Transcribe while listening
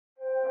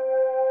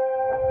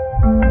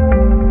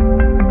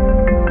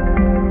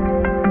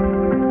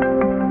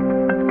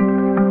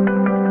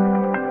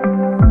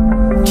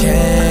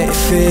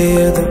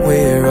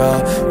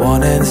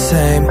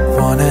same,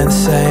 one and the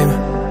same.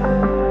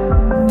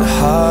 The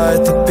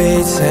heart that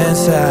beats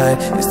inside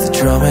is the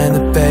drum and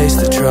the bass,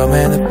 the drum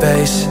and the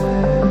bass.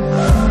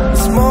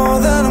 It's more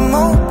than a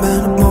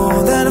moment,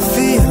 more than a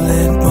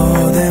feeling,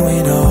 more than we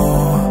know.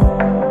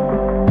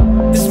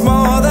 It's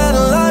more than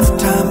a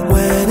lifetime,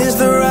 when is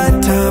the right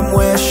time,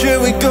 where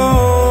should we go?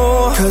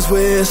 'Cause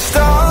we're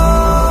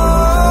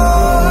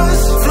stars,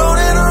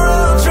 floating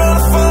around trying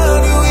to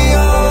find who we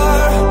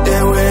are.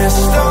 Yeah, we're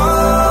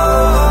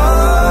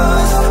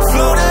stars,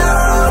 floating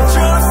around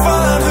trying to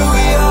find who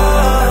we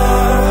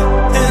are.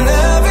 And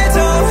every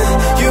time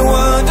you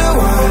wonder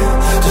why,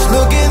 just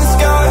look in the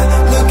sky,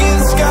 look in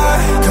the sky.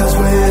 'Cause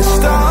we're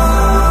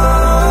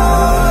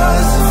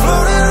stars,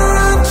 floating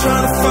around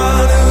trying to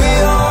find who we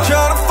are,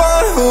 trying to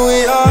find who we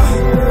are.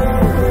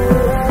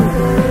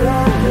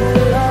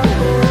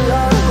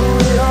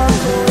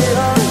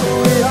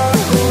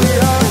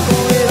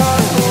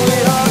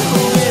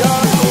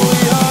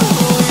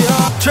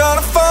 Trying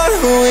to find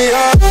who we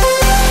are.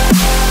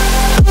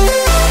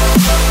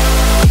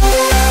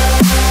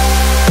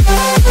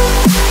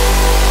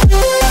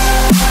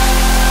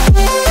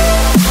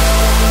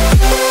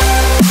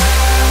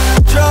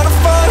 Trying to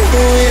find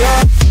who we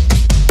are.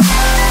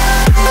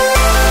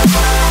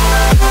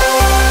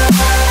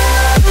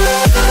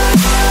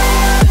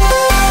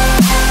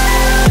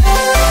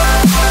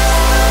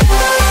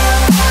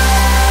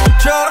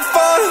 Trying to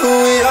find who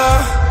we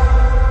are.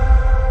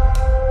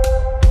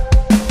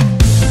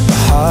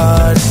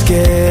 Heart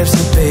skips a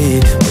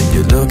beat when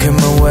you're looking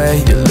my way,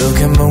 you're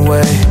looking my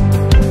way.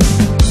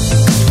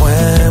 'Cause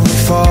when we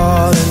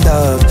fall in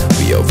love,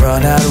 we all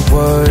run out of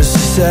words to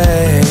say.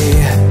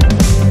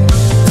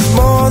 It's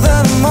more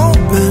than a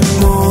moment,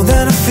 more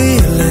than a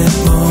feeling,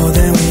 more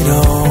than we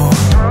know.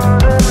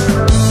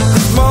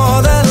 It's more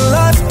than a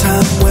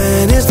lifetime,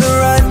 when is the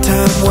right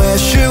time, where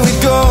should we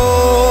go?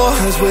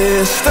 'Cause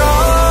we're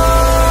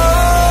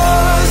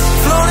stars,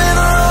 floating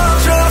around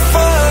trying to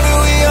find who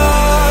we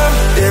are.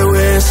 Yeah,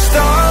 we're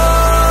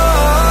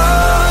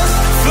stars,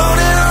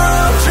 floating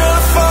around trying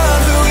to find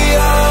who we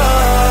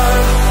are.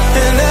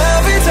 And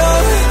every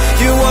time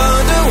you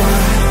wonder why,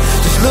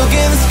 just look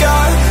in the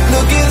sky,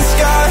 look in the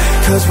sky.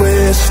 'Cause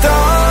we're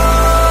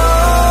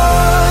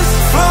stars,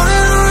 floating